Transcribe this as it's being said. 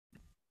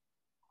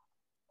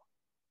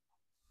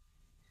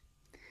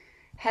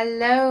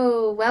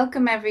Hello,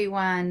 welcome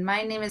everyone.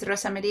 My name is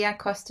Rosa Maria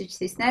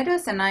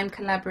Kostic-Cisneros and I'm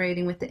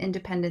collaborating with the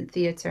Independent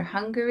Theatre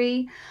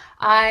Hungary.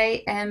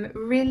 I am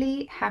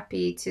really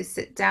happy to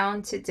sit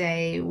down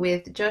today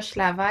with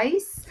Joschla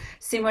Weiss,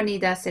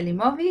 Simonida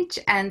Selimović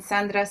and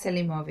Sandra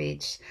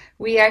Selimović.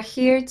 We are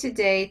here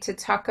today to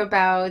talk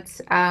about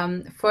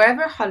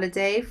Forever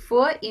Holiday,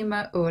 Voor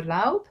immer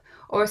Urlaub,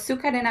 or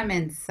Sukarena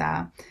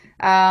Mensa.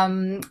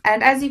 And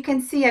as you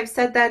can see, I've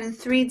said that in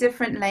 3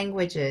 different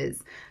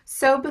languages.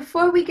 So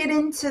before we get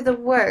into the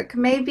work,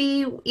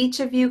 maybe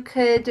each of you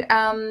could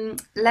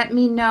let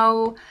me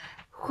know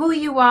who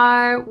you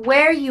are,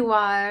 where you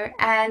are,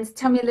 and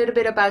tell me a little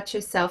bit about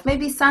yourself.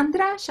 Maybe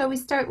Sandra, shall we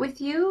start with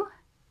you?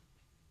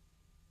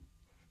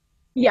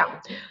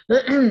 Yeah,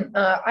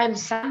 I'm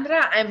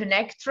Sandra. I'm an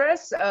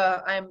actress.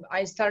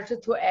 I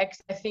started to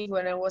act, I think,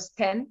 when I was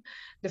 10,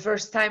 the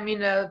first time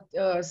in a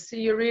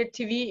series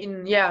TV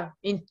in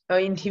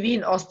TV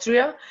in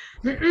Austria,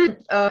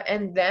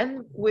 and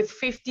then with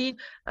 15,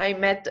 I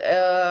met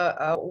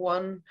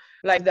one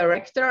like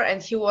director,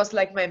 and he was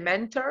like my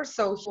mentor.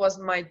 So he was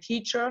my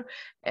teacher,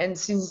 and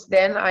since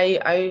then,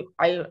 I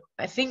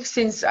think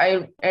since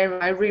I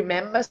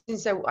remember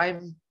since I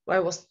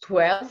was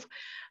 12.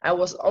 I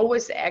was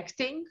always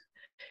acting,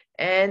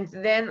 and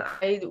then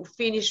I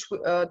finished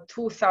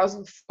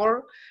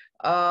 2004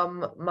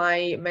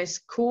 my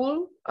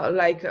school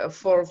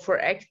for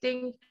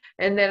acting,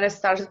 and then I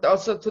started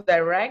also to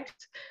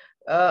direct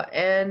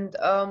and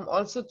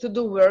also to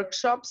do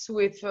workshops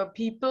with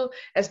people,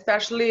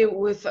 especially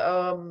with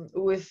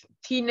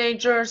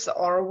teenagers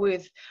or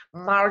with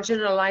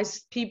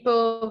marginalized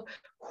people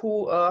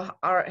who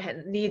are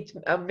need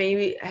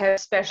maybe have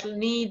special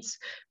needs.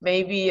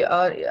 Maybe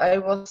I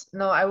was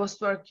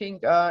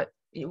working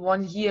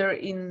 1 year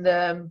in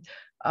the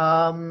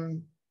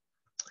um,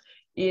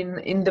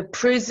 in the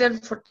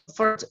prison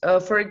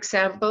for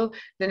example.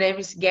 The name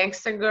is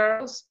Gangster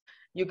Girls.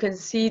 You can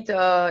see it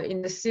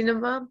in the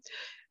cinema.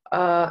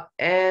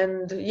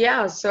 And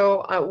yeah,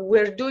 so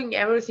we're doing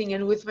everything.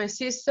 And with my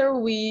sister,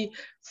 we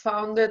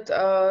founded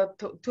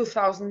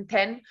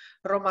 2010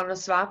 Romano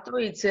Svato.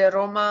 It's a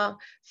Roma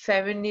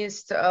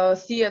feminist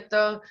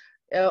theater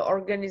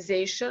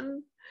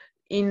organization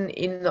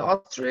in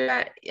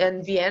Austria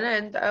and Vienna,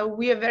 and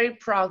we are very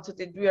proud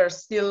that we are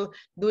still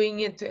doing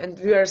it, and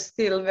we are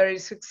still very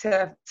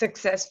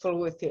successful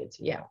with it.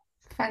 Yeah.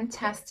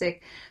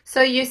 Fantastic.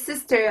 So your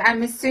sister,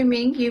 I'm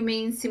assuming you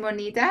mean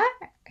Simonida?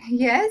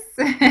 Yes.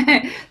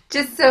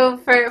 Just so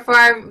for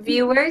our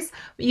viewers,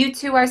 you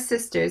two are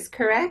sisters,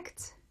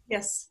 correct?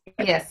 Yes.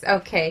 Yes,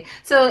 okay.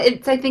 So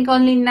it's, I think,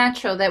 only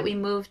natural that we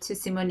move to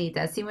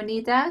Simonida.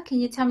 Simonida, can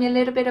you tell me a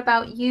little bit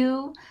about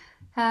you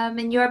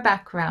and your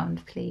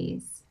background,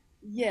 please?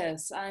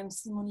 Yes, I'm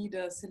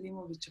Simonida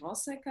Selimović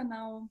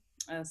now.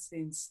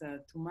 Since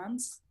 2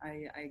 months,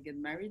 I get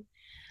married.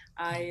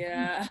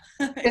 Yeah,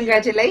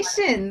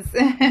 Congratulations.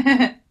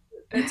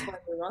 that's why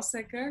the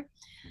Rosecker.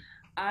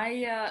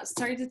 I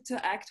started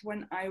to act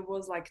when I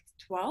was like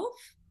 12,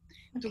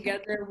 Okay.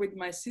 together with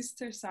my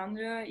sister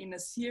Sandra in a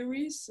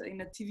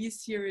TV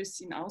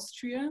series in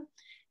Austria.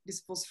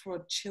 This was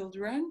for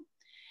children,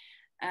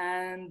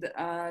 and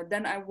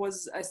then I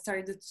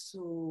started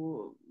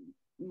to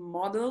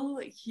model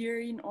here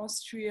in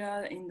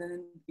Austria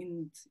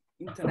in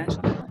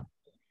international,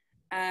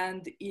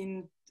 and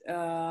in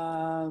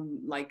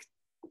like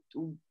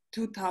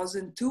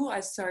 2002 I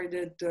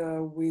started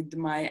with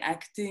my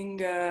acting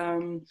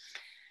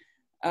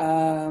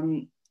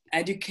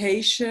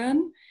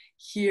education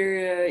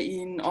here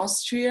in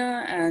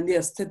Austria. And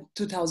yes,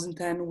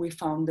 2010 we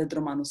founded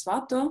Romano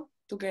Svato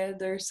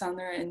together,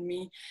 Sandra and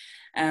me,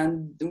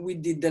 and we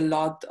did a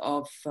lot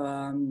of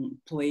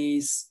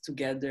plays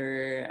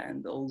together,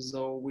 and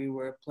also we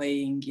were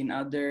playing in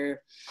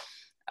other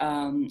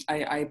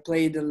I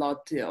played a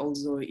lot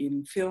also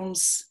in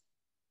films,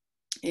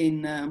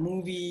 in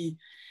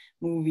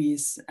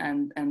movies,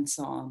 and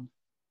so on.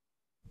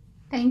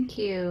 Thank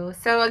you.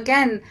 So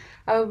again,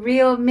 a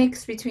real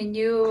mix between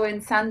you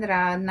and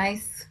Sandra.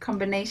 Nice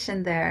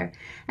combination there.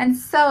 And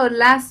so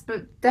last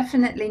but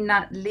definitely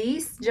not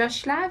least,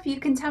 Joshla, if you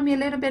can tell me a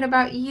little bit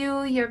about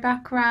you, your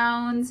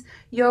background,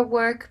 your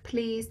work,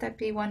 please, that'd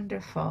be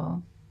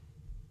wonderful.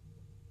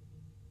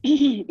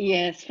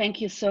 Yes,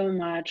 thank you so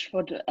much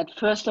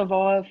first of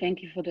all,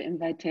 thank you for the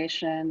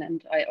invitation.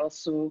 And I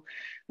also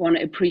want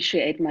to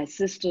appreciate my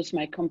sisters,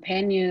 my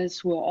companions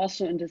who are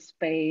also in this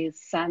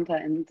space, Sandra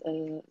and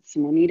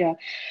Simonida.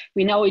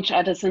 We know each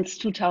other since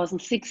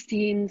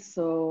 2016,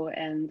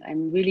 and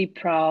I'm really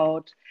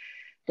proud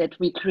that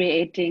we're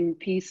creating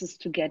pieces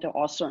together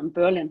also in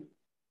Berlin.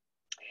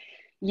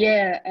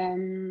 Yeah,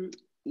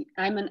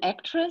 I'm an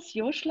actress,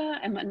 Joschla.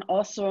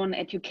 Also an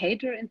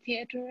educator in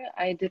theater.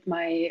 I did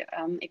my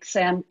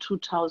exam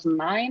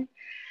 2009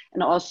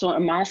 and also a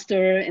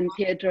master in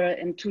theater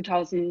in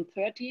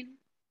 2013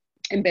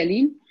 in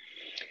Berlin.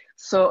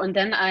 So, and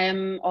then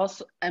I'm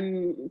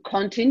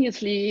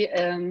continuously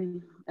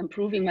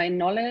improving my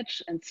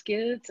knowledge and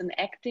skills in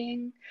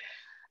acting.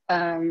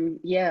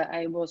 yeah,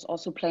 I was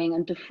also playing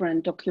in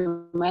different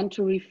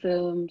documentary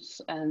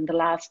films, and the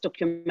last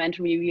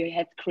documentary we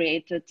had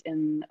created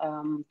in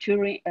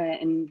Turin,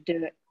 in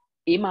the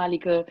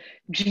ehemalige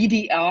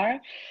GDR,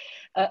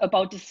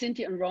 about the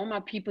Sinti and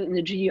Roma people in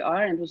the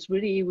GDR, and it was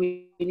really,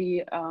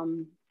 really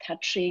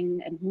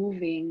touching and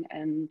moving.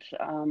 And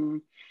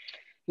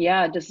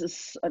yeah, this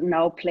is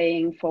now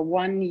playing for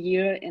 1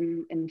 year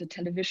in the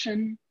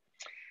television.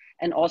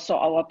 And also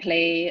our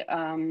play,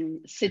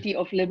 City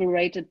of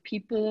Liberated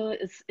People,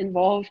 is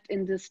involved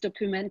in this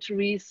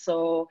documentary.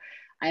 So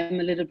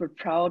I'm a little bit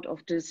proud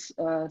of this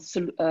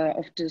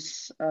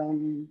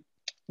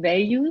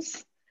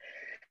values.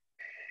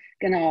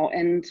 Genau.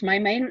 And my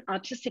main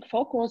artistic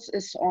focus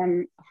is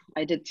on,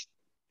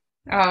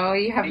 Oh,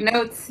 you have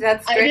notes.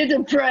 That's I great. did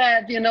a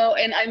prep, you know,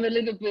 and I'm a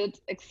little bit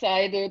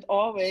excited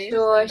always.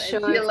 Sure, and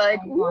sure. I feel like,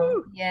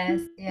 woo!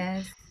 Yes,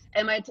 yes.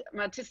 And my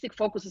artistic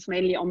focus is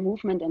mainly on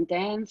movement and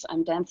dance.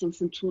 I'm dancing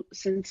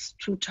since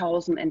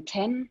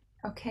 2010.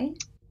 Okay.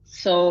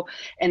 So,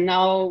 and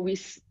now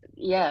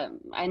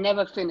I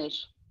never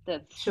finish.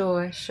 That's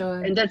Sure,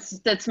 sure. And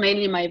that's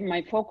mainly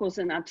my focus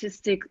in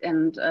artistic,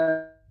 and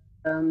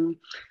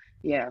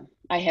yeah,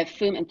 I have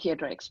film and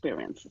theater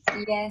experiences.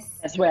 Yes.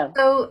 As well.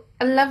 So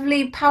a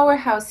lovely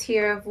powerhouse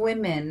here of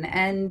women.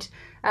 And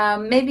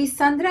maybe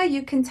Sandra,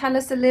 you can tell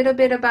us a little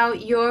bit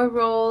about your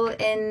role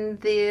in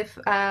the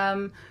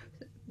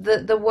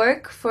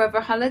work for the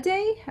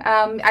holiday.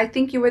 I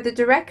think you were the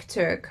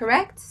director,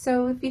 correct?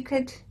 So if you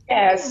could.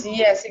 Yes,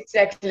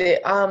 exactly.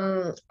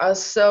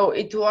 So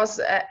it was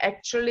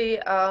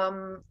actually,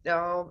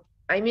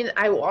 I mean,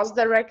 I was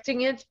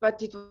directing it,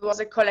 but it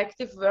was a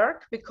collective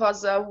work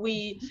because I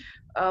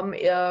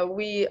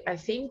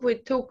think we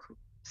took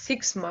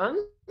 6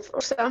 months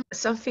or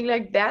something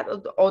like that,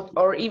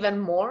 or even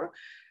more,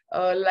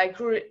 like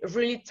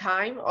really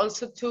time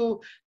also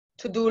to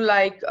do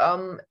like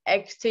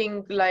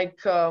acting, like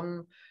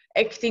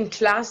acting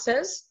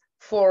classes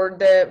for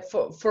the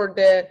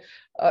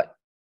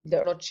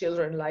they're not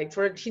children, like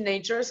for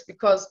teenagers,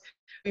 because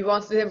we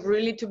wanted them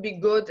really to be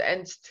good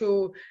and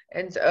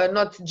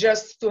not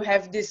just to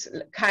have this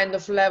kind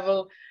of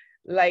level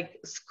like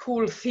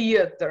school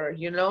theater,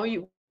 you know.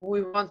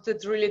 We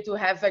wanted really to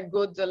have a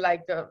good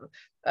like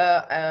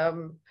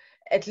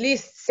at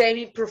least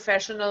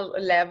semi-professional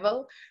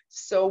level.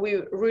 So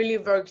we really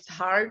worked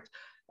hard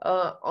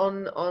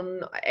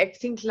on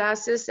acting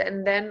classes,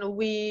 and then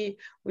we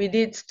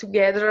did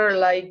together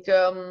like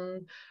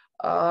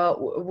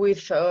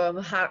with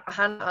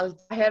Hanna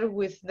AlTaher,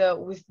 with the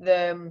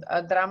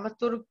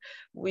dramaturg.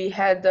 We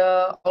had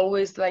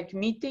always like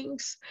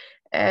meetings,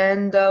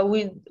 and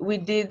we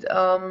did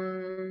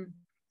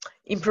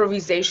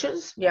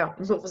improvisations,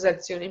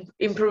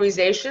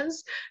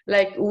 improvisations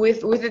like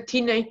with the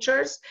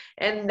teenagers,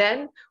 and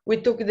then we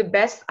took the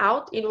best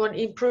out in one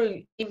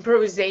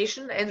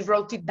improvisation and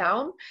wrote it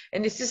down,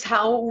 and this is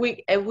how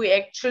we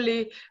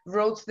actually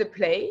wrote the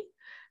play,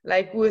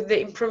 like with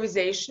the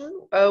improvisation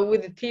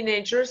with the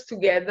teenagers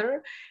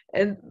together.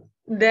 And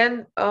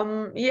then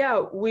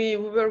we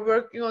were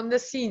working on the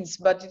scenes,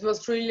 but it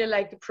was really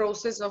like a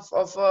process of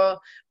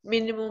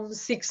minimum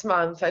 6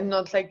 months, and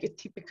not like a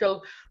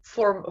typical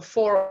 4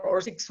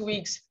 or 6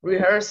 weeks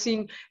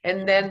rehearsing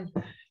and then,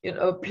 you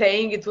know,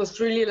 playing. It was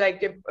really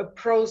like a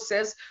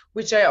process,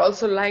 which I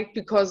also liked,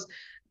 because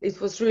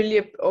it was really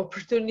an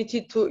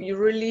opportunity to you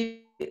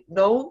really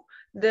know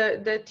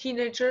the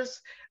teenagers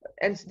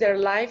and their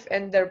life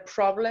and their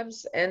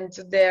problems and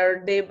their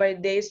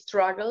day-by-day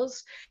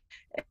struggles,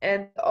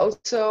 and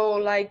also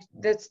like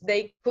that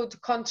they could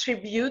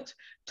contribute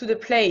to the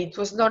play. It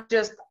was not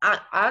just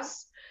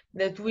us,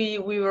 that we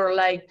were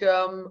like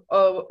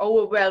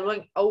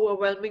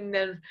overwhelming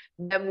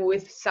them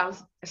with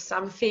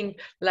something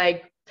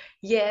like,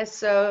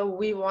 yes,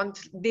 we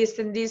want this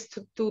and this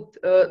to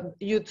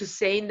you to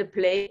say in the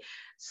play.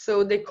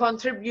 So they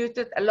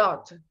contributed a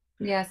lot.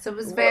 Yeah, so it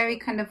was very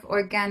kind of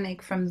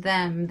organic from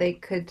them. They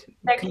could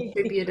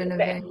contribute in a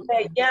very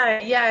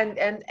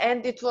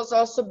and it was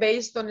also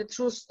based on a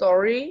true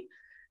story.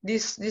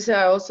 This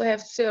I also have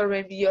to say, or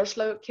maybe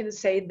Joschla can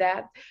say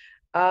that,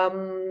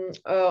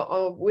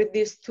 with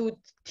these 2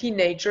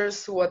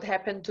 teenagers, what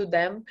happened to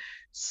them.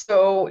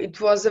 So it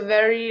was a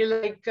very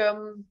like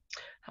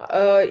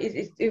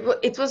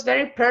it was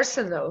very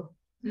personal.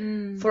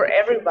 For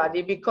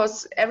everybody,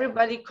 because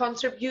everybody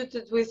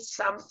contributed with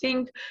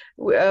something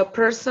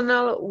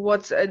personal,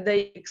 what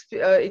they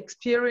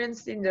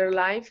experienced in their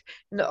life,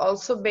 and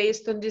also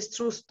based on this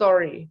true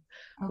story,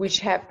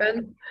 which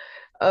happened.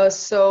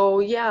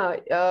 So yeah,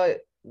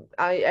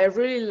 I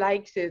really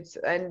liked it,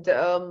 and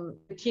the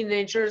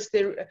teenagers,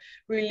 they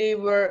really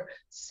were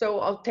so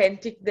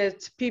authentic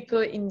that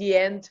people in the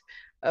end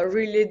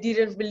really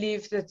didn't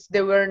believe that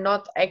they were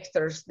not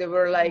actors. They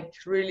were like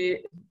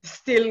really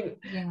still,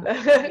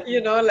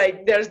 you know,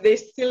 like they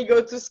still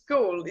go to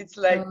school. It's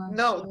like,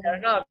 no, they're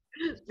not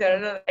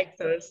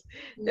actors.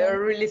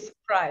 They're really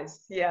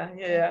surprised.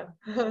 Yeah.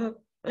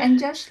 And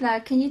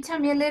Joschla, can you tell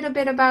me a little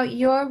bit about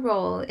your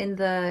role in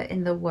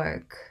the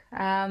work?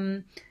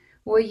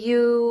 Were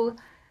you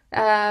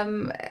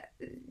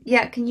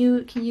Yeah, can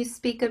you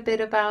speak a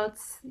bit about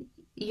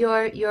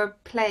your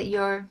play,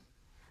 your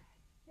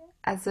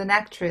as an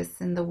actress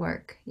in the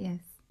work? Yes.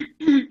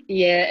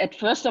 Yeah, at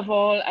first of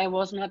all, I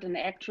was not an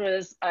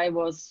actress. I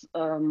was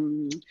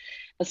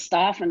a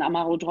staff in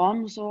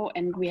Amarodrom, so,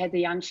 and we had a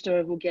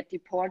youngster who get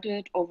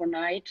deported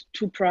overnight,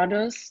 two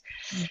brothers.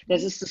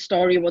 This is the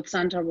story what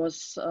Sandra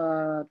was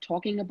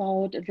talking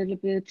about a little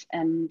bit,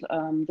 and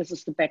this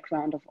is the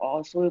background of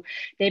all. So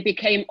they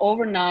became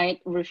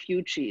overnight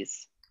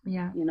refugees.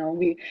 Yeah. You know,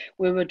 we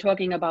were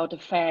talking about the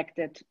fact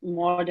that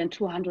more than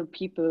 200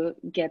 people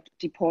get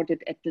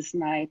deported at this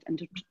night,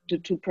 and the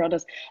two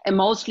brothers, and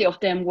mostly of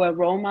them were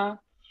Roma.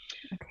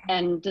 Okay.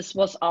 And this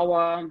was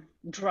our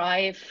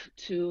drive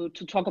to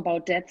talk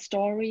about that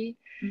story.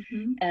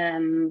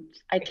 And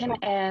I can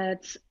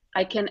add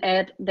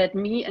that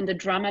me and the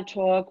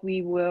dramaturg,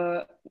 we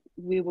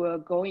were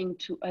going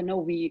to, I know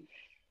we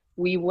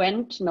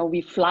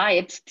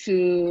flied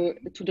to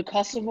the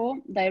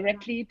Kosovo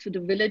directly to the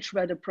village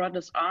where the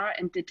brothers are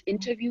and did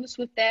interviews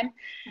with them.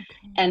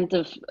 Okay. And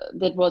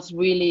that was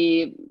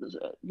really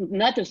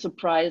not a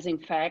surprising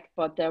fact,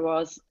 but there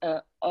was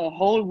a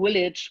whole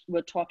village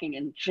were talking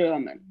in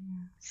German.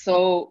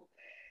 So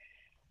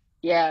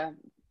yeah.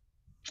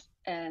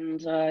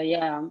 And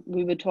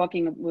we were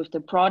talking with the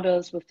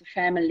brothers, with the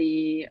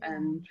family,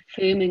 and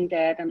filming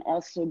that, and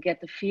also get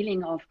the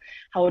feeling of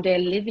how they're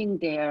living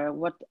there,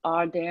 what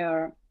are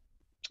their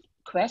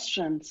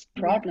questions,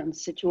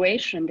 problems,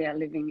 situation they're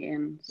living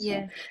in.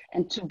 So,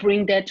 and to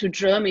bring that to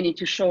Germany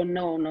to show,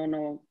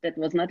 no, that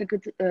was not a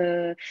good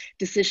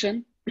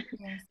decision.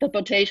 Yes.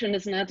 Deportation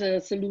is not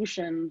a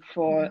solution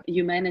for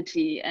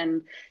humanity.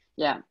 And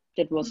that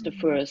was the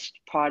first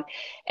part.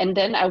 And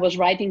then I was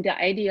writing the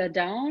idea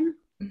down.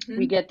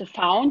 We get the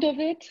found of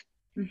it.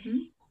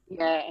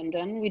 And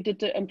then we did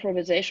the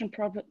improvisation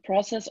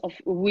process of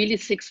really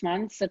 6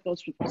 months. That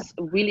was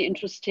really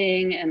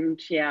interesting. And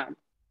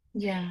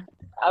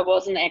I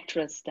was an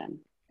actress then.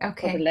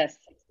 Okay. For the last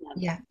 6 months.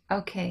 Yeah.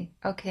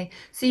 Okay.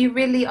 So you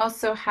really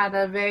also had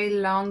a very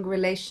long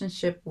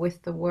relationship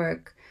with the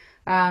work.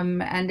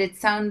 And it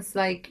sounds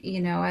like,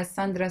 as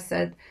Sandra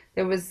said,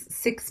 there was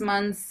 6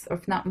 months,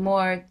 if not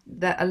more,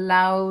 that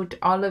allowed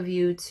all of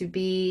you to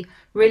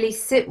really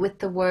sit with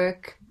the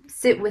work,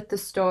 sit with the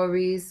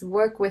stories,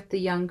 work with the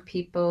young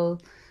people.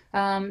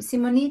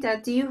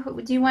 Simonida, do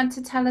you want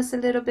to tell us a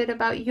little bit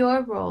about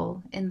your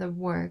role in the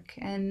work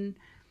and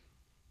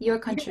your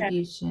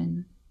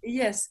contribution?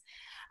 Yes.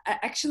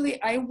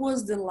 Actually, I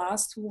was the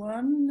last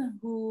one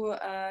who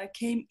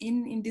came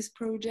in this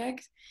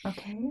project.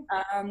 Okay.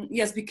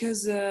 Yes,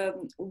 because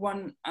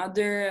one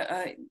other,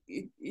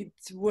 it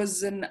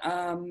was an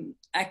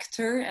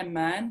actor, a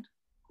man,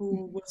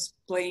 who was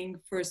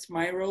playing first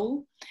my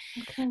role.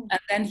 Okay. And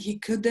then he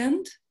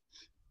couldn't.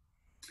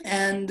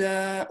 And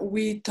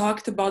we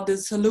talked about the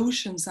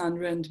solution,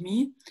 Sandra and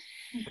me.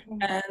 Okay.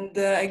 And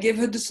I gave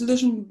her the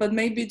solution, but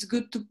maybe it's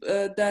good to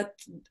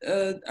that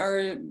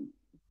our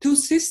two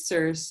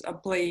sisters are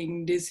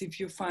playing this if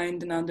you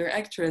find another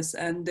actress.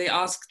 And they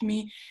asked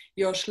me,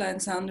 Joschla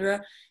and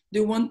Sandra,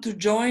 do you want to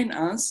join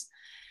us?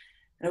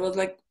 And I was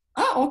like,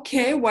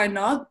 okay, why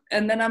not?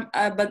 And then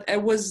but I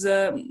was,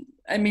 I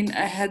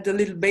had a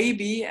little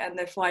baby, and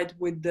I flight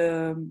with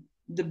the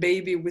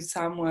baby with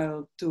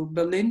Samuel to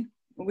Berlin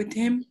with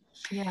him.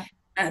 Yeah.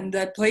 And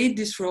I played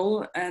this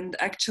role, and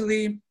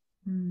actually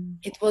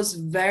it was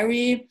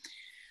very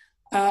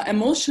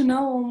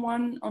emotional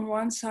on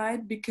one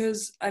side,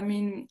 because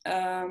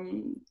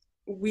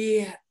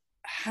we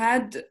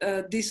had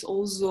this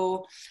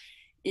also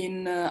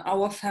in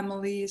our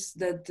families,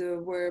 that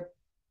were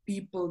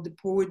people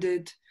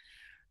deported,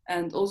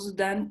 and also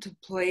then to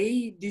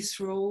play this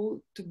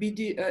role, to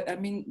be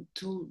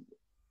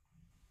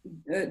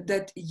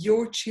that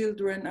your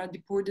children are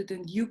deported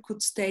and you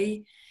could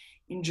stay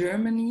in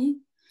Germany,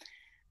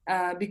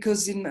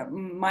 because in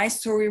my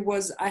story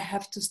was I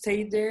have to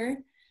stay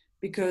there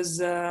because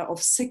of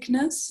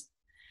sickness.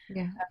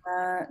 Yeah.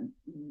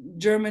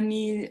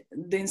 Germany,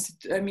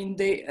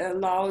 they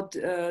allowed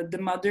the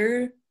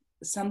mother,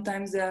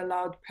 sometimes they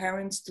allowed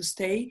parents to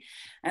stay,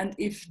 and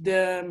if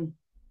the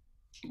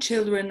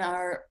children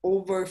are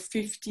over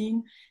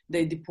 15,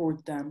 they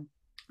deport them.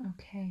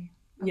 Okay.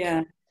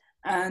 Yeah.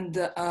 And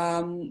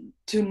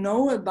to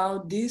know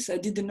about this, I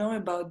didn't know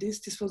about this.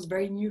 This was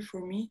very new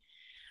for me.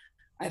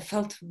 I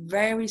felt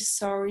very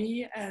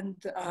sorry, and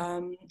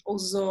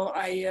also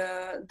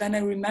then I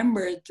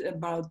remembered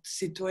about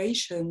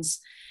situations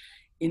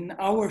in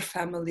our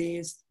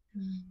families,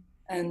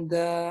 and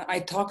I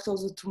talked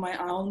also to my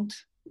aunt.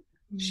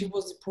 She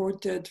was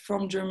deported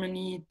from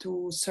Germany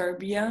to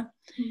Serbia,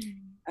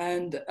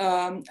 and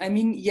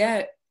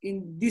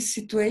in this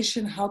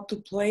situation, how to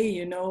play,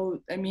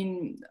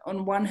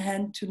 on one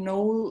hand to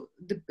know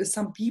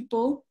some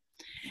people,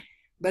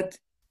 but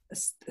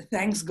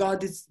thanks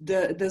God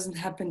it doesn't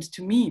happen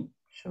to me.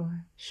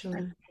 Sure.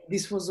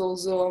 This was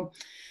also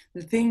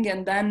the thing.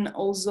 And then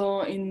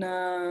also in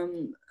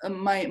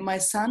my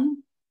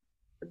son,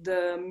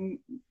 the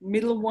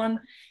middle one,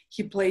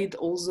 he played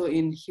also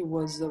he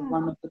was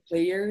one of the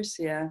players.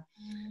 Yeah.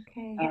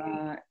 Okay.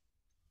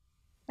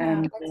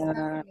 And That's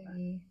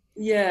lovely.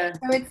 yeah.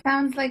 So it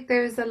sounds like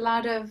there's a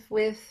lot of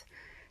with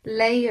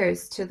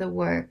layers to the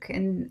work,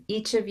 and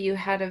each of you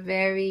had a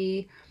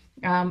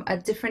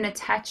different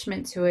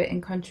attachment to it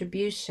and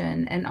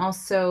contribution, and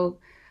also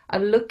a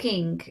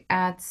looking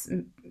at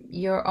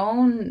your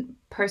own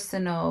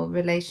personal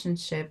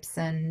relationships,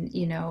 and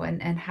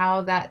and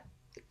how that,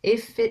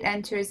 if it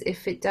enters,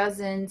 if it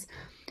doesn't.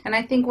 And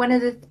I think one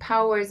of the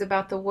powers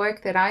about the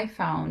work that I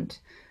found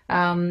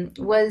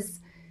was,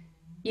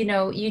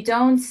 you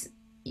don't,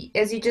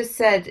 as you just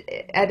said,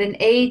 at an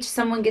age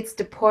someone gets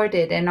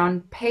deported, and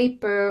on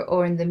paper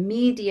or in the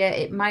media,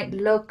 it might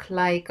look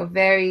like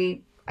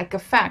like a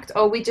fact.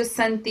 Oh, we just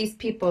sent these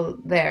people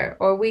there,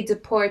 or we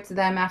deport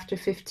them after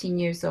 15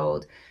 years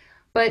old.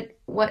 But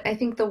what I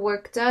think the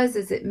work does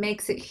is it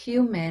makes it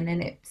human,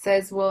 and it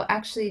says, well,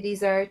 actually,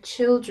 these are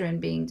children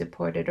being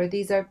deported, or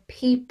these are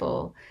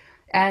people,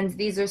 and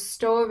these are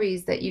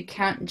stories that you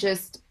can't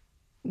just,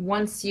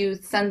 once you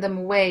send them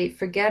away,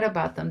 forget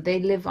about them. They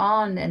live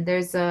on, and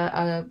there's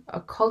a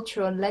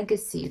cultural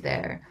legacy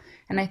there.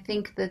 And I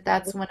think that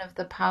that's one of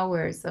the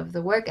powers of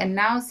the work. And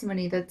now,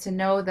 Simonida, to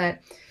know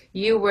that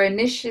you were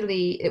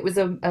initially, it was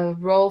a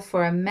role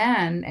for a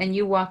man, and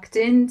you walked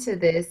into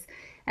this,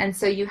 and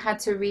so you had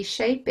to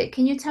reshape it.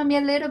 Can you tell me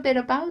a little bit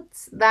about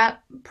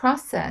that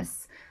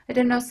process? I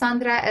don't know,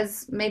 Sandra,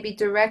 as maybe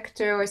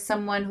director or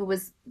someone who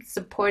was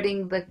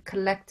supporting the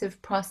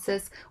collective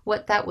process,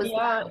 what that was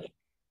like.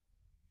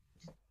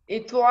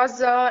 It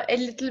was a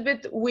little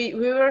bit. We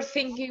were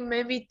thinking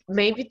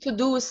maybe to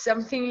do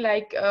something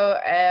like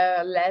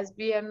a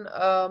lesbian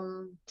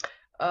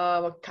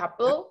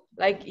couple,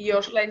 like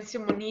Joschla and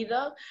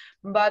Simonida,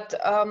 but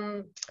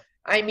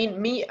I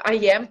mean, I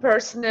am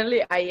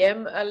personally, I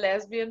am a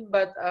lesbian,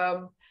 but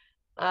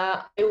I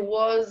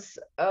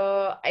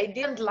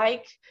didn't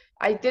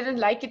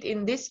like it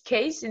in this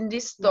case, in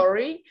this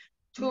story,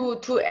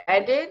 to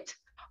add it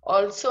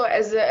also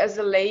as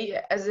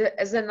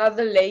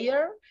another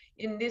layer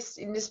in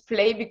this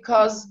play,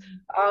 because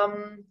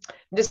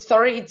the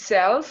story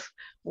itself,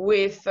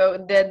 with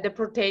the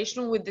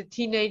deportation, with the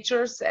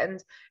teenagers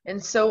and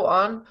so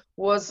on,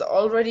 was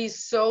already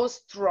so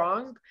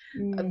strong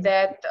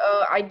that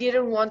I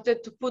didn't want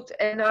to put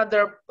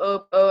another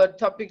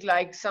topic,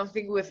 like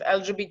something with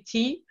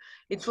LGBT.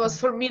 It was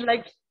for me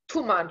like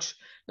too much,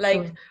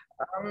 like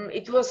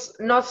it was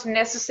not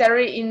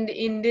necessary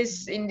in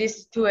this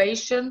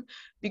situation,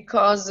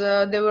 because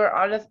there were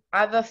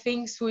other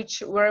things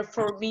which were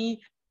for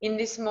me in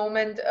this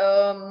moment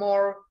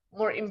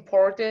more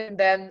important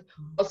than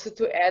also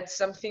to add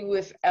something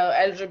with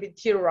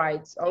LGBT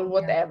rights or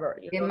whatever.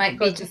 It might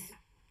be just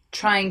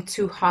trying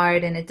too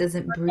hard, and it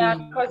doesn't breathe.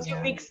 Because you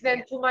mix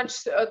then too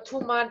much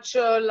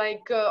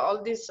like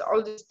all these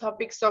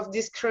topics of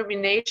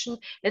discrimination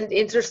and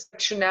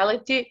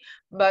intersectionality.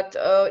 But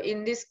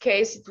in this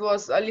case, it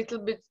was a little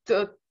bit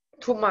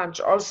too much,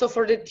 also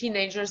for the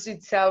teenagers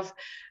itself,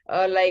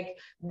 like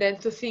then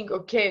to think,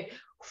 okay,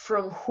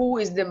 from who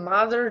is the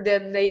mother,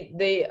 then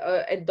they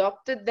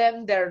adopted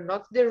them, they're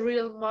not the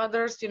real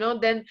mothers,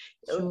 then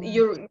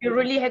you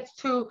really had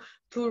to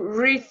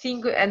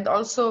rethink and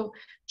also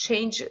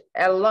change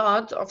a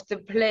lot of the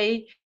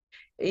play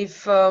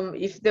if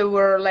they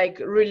were like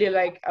really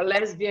like a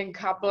lesbian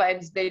couple,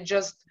 and they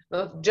just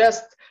not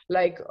just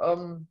like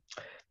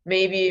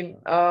maybe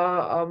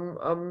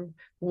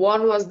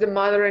one was the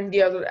mother and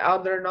the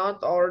other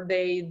not, or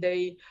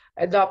they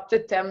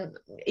adopted them.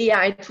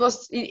 Yeah, it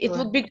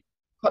would be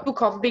too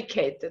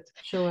complicated.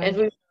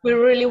 And we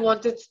really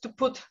wanted to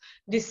put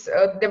this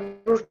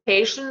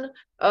deportation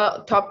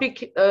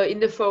topic in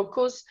the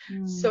focus.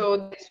 So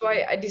that's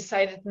why I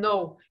decided,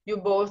 no, you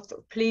both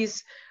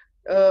please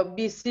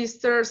be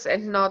sisters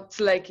and not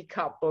like a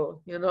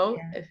couple, even though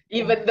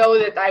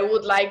that I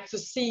would like to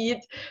see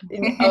it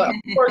of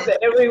course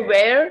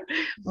everywhere,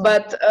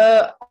 but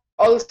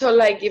also,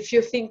 like, if you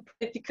think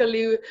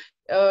critically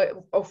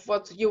of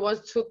what you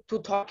want to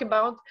talk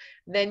about,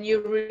 then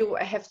you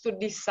really have to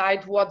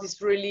decide what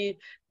is really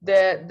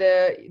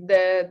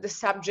the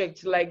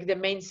subject, like the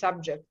main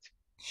subject.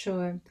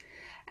 Sure.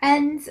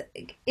 And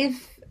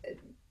is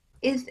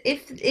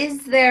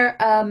there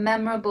a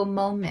memorable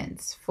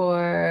moment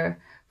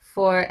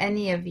for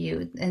any of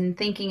you in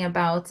thinking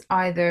about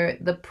either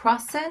the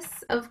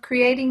process of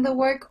creating the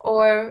work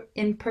or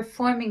in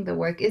performing the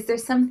work? Is there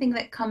something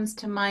that comes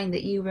to mind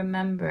that you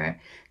remember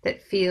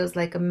that feels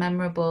like a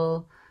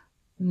memorable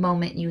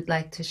moment you'd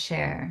like to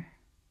share?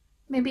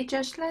 Maybe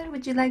Joschla,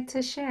 would you like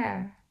to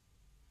share?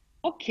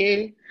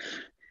 Okay.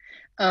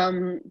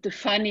 The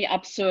funny,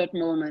 absurd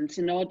moments,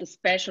 the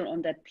special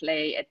on that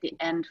play at the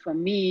end for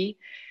me,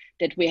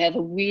 that we have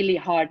a really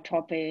hard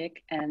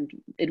topic and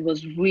it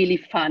was really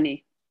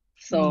funny.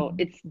 So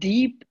it's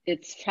deep,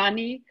 it's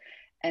funny,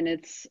 and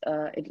it's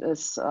a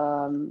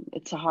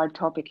hard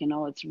topic,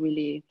 it's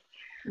really,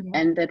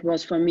 and that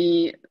was for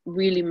me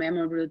really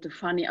memorable, the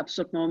funny,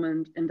 absurd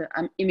moment in the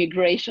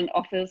immigration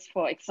office,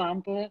 for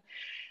example.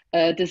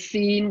 the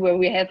scene where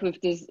we have with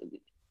this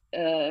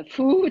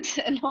food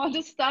and all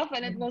the stuff,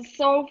 and it was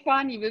so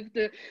funny with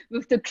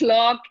the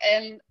clock,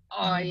 and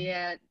oh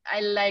yeah,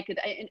 I like it.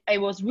 I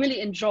was really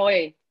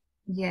enjoy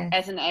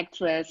as an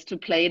actress to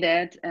play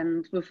that,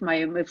 and with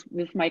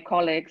my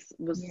colleagues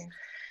was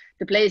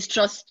the play is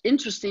just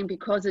interesting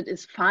because it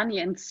is funny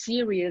and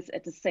serious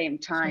at the same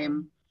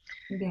time.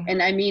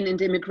 And I mean, in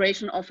the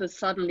immigration office,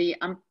 suddenly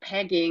I'm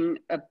packing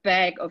a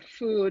bag of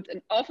food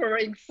and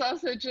offering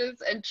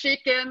sausages and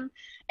chicken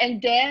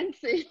and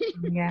dancing.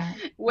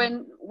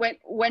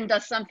 When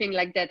does something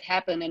like that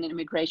happen in an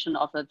immigration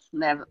office?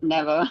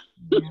 Never.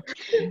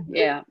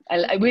 Yeah,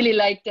 I really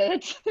like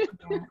that.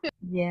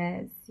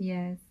 Yes.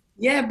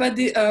 Yeah, but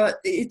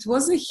it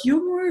was a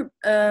humor,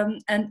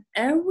 and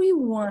every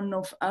one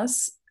of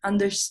us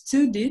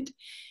understood it,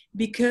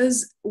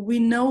 because we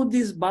know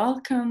this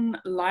Balkan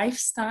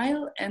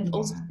lifestyle and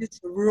also this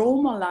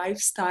Roma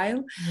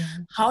lifestyle,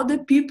 how the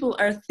people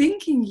are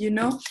thinking, you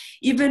know.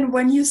 Even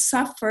when you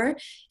suffer,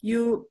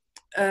 your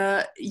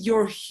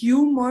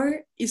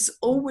humor is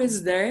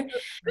always there,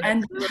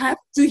 and you have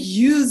to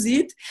use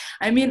it.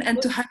 I mean,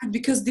 and to have it,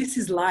 because this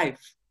is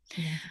life.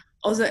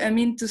 Also, I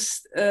mean, to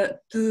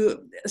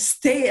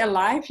stay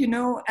alive, you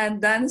know,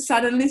 and then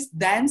suddenly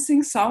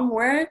dancing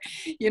somewhere,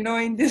 you know,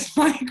 in this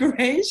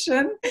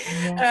migration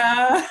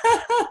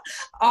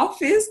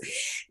office.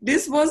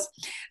 This was,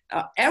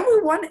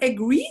 everyone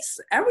agrees,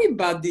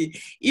 everybody,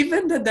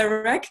 even the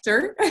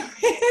director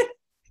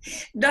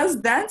does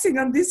dancing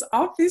on this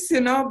office, you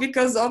know,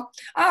 because of,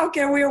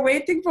 okay, we're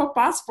waiting for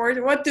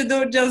passport, what to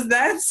do, just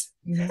dance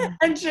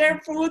and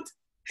share food.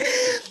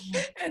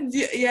 And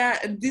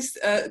this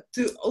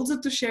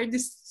to share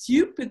these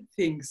stupid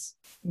things.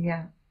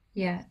 And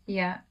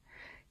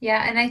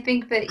I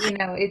think that, you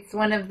know, it's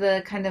one of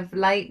the kind of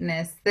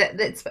lightness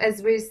that's,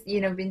 as we've,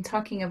 you know, been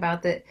talking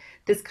about, that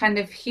this kind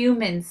of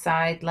human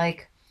side,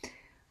 like,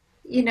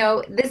 you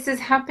know, this is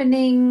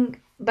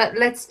happening, but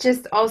let's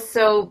just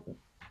also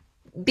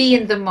be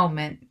in the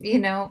moment, you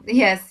know.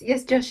 Yes,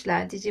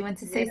 Joschla, did you want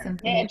to say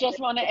something? I just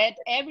want to add,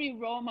 every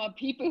Roma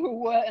people who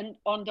were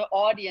on the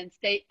audience,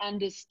 they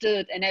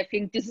understood, and I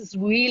think this is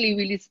really,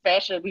 really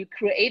special. We're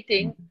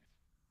creating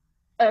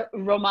a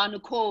Romano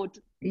code,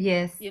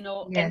 you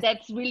know, and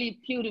that's really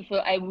beautiful.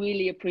 I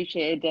really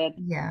appreciate that.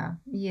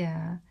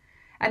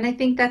 And I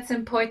think that's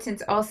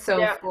important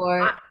also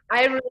for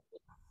I really...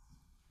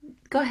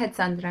 Go ahead,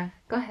 Sandra,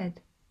 go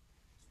ahead.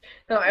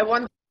 No, I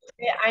want to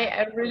say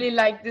I really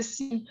like the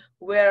scene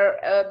where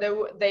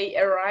they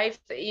arrived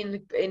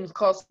in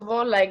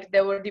Kosovo, like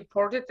they were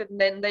deported, and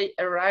then they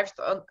arrived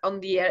on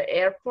the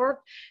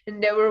airport,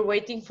 and they were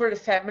waiting for the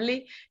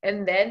family,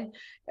 and then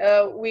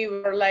we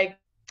were like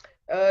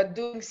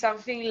doing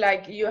something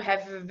like, you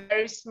have a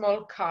very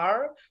small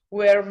car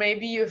where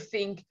maybe you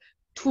think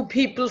 2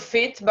 people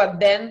fit, but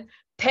then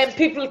 10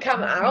 people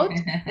come out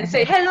and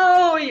say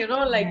hello, you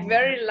know, like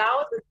very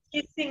loud,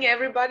 kissing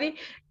everybody,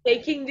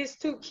 taking these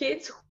 2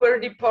 kids who were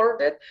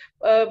deported,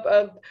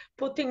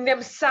 putting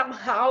them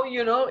somehow,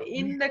 you know,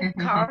 in the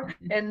car,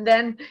 and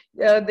then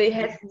they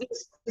had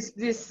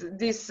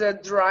this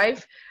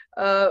drive,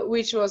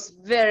 which was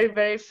very,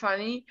 very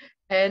funny,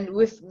 and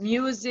with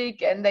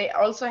music, and they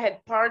also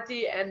had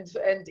party and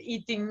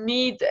eating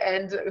meat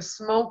and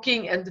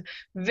smoking and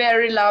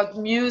very loud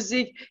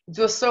music. It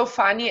was so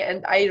funny,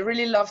 and I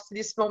really loved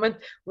this moment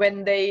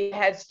when they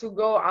had to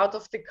go out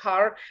of the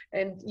car,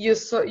 and you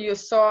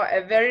saw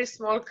a very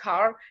small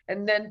car,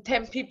 and then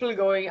 10 people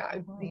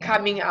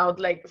coming out.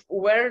 Like,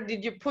 where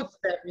did you put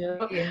them? You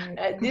know,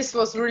 this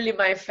was really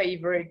my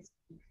favorite.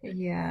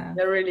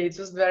 Really, it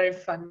was very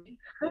funny.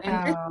 And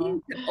I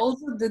think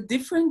also the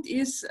difference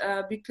is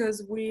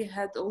because we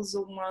had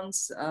also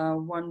once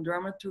one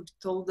dramaturg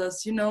told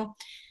us, you know,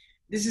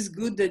 this is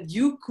good that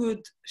you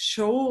could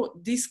show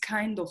this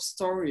kind of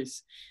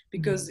stories,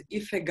 because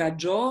if a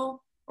gajo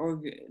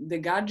or the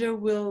gajo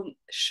will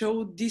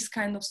show this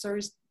kind of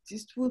stories,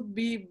 this would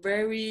be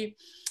very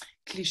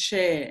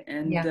cliche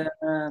and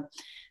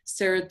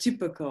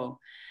stereotypical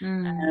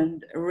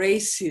and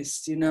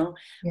racist, you know.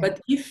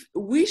 But if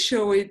we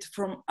show it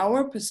from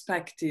our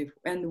perspective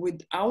and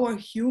with our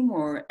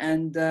humor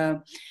and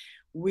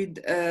with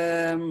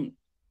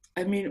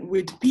I mean,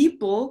 with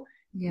people,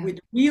 with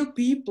real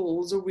people,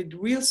 also with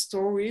real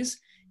stories,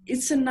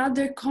 it's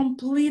another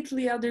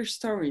completely other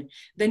story.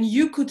 Then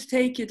you could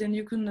take it and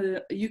you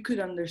could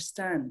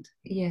understand.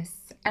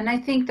 Yes, and I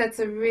think that's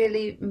a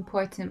really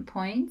important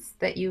point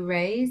that you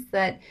raise,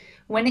 that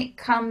when it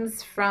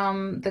comes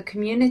from the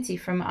community,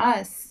 from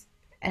us,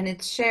 and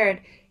it's shared,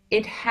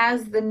 it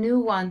has the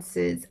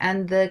nuances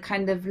and the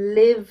kind of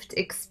lived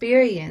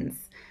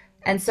experience.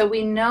 And so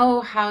we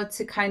know how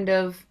to kind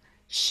of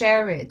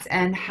share it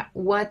and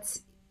what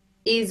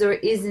is or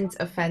isn't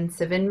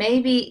offensive. And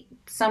maybe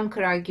some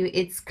could argue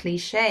it's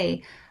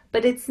cliche,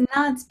 but it's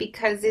not,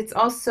 because it's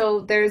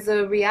also, there's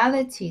a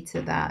reality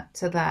to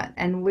that,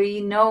 and we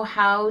know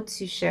how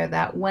to share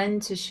that, when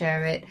to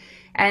share it.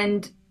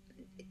 And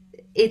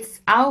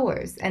it's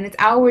ours, and it's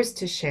ours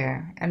to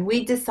share, and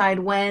we decide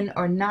when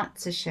or not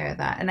to share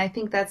that. And I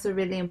think that's a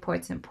really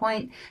important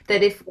point,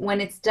 that if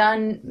when it's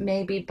done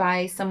maybe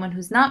by someone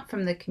who's not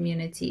from the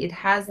community, it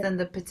has then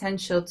the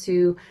potential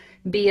to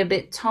be a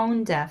bit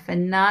tone deaf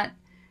and not,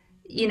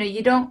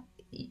 you don't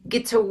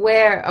get to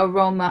wear a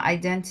Roma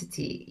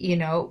identity.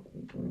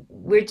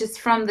 We're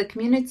just from the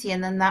community,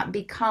 and then that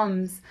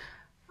becomes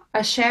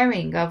a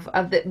sharing of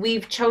that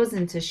we've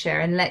chosen to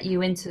share and let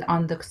you into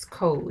on this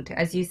code,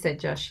 as you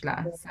said,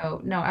 Joschla. So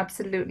no,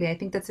 absolutely. I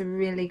think that's a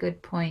really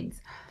good point.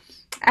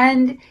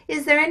 And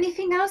is there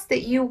anything else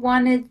that you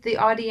wanted the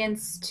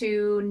audience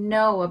to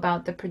know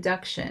about the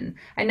production?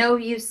 I know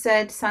you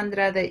said,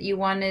 Sandra, that you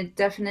wanted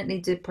definitely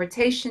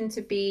deportation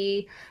to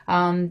be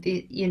and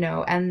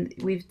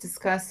we've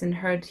discussed and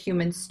heard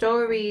human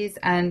stories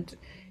and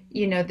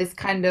this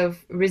kind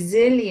of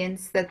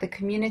resilience that the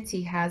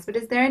community has. But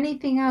is there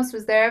anything else?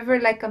 Was there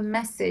ever like a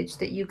message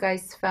that you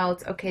guys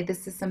felt, okay,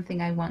 this is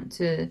something I want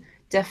to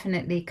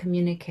definitely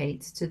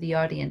communicate to the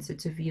audience or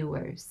to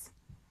viewers?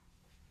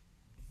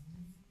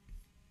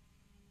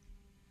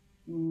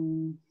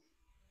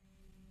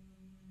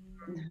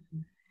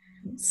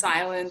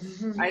 Silent.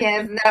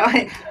 Yes, no,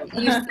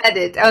 you said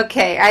it.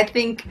 Okay, I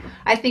think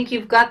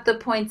you've got the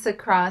points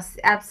across.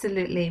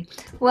 Absolutely.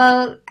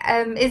 Well,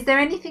 is there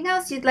anything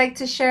else you'd like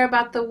to share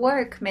about the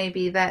work,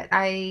 maybe that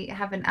I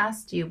haven't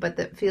asked you, but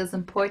that feels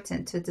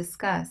important to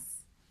discuss?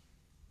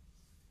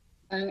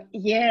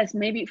 Yes,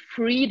 maybe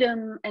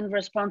freedom and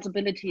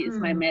responsibility is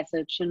my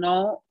message,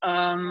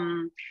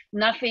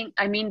 nothing,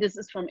 I mean, this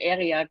is from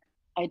Eriak.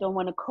 I don't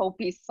want to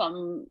copy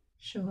some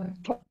Sure.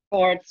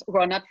 thoughts who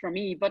are not from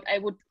me, but I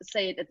would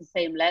say it at the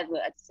same level,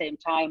 at the same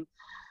time.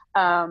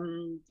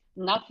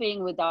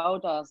 Nothing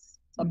without us,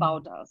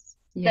 about us.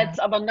 Yeah. That's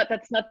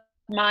not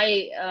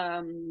my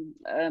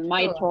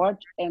my Sure.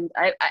 thought, and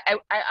I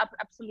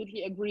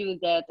absolutely agree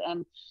with that.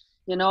 And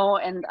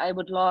and I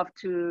would love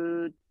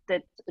to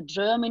that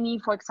Germany,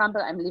 for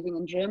example, I'm living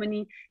in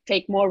Germany,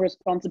 take more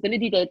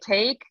responsibility.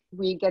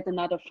 We get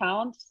another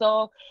fund,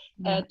 so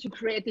to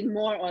creating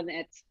more on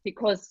it,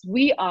 because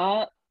we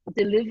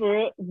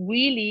deliver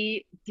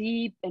really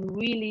deep and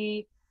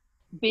really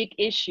big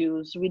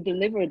issues. We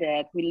deliver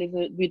that.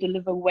 We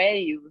deliver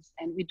values,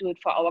 and we do it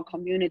for our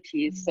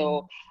communities.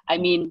 So I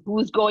mean,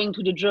 who's going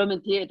to the German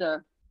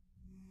theater?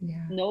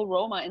 Yeah. No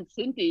Roma and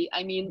Sinti.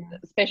 I mean,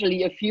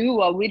 especially a few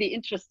are really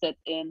interested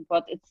in,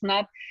 but it's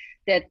not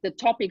that the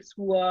topics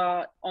who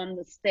are on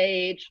the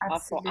stage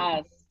Absolutely. are for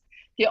us.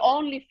 The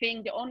only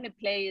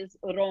play is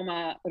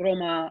Roma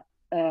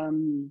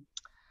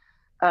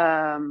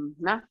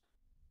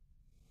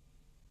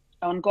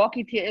on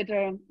Gorky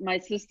Theater. My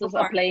sisters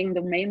are playing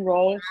the main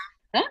role.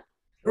 Huh?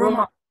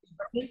 Roma.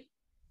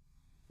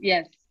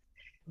 Yes.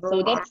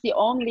 So that's the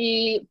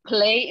only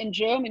play in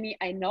Germany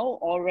I know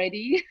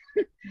already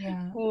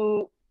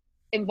who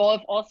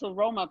involve also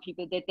Roma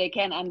people that they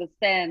can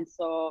understand.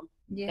 So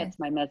that's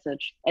my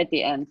message at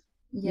the end.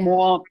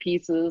 More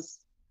pieces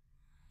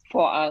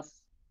for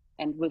us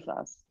and with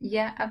us.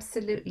 Yeah,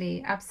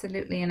 absolutely.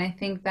 Absolutely. And I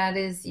think that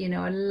is,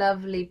 a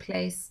lovely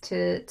place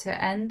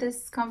to end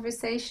this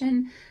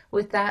conversation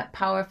with that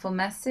powerful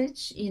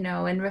message,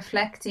 and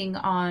reflecting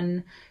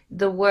on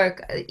the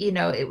work.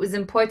 It was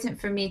important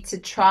for me to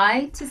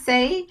try to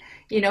say,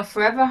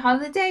 forever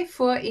holiday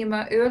for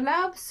immer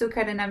Urlaub,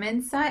 Sukarina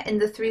Mensa in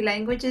the three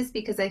languages,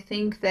 because I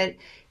think that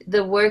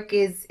the work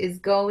is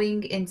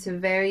going into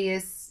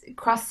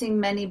crossing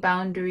many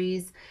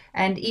boundaries.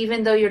 And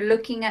even though you're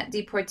looking at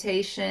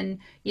deportation,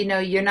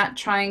 you're not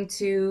trying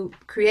to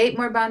create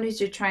more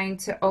boundaries, you're trying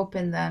to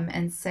open them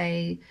and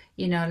say,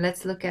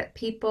 let's look at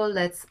people,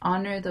 let's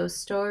honor those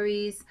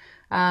stories.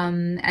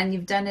 And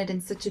you've done it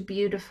in such a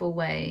beautiful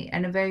way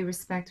and a very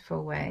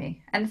respectful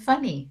way and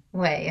funny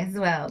way as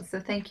well. So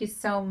thank you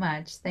so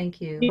much.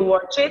 Thank you. You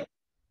watch it?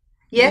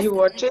 Yes. You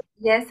watch it?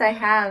 Yes, I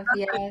have.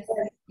 Yes.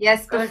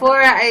 Yes,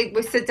 before I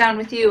sit down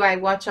with you, I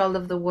watch all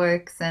of the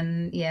works,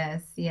 and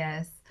yes.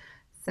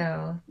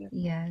 So,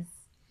 yes.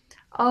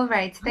 All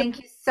right.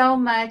 Thank you so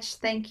much.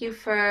 Thank you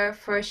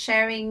for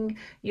sharing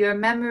your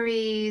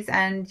memories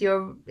and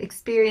your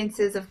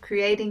experiences of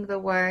creating the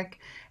work.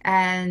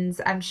 And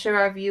I'm sure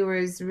our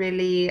viewers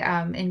really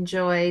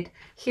enjoyed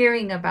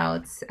hearing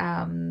about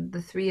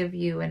the three of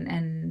you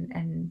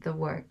and the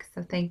work.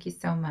 So thank you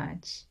so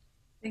much.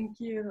 Thank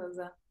you,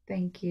 Rosa.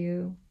 Thank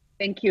you.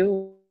 Thank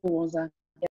you, Rosa.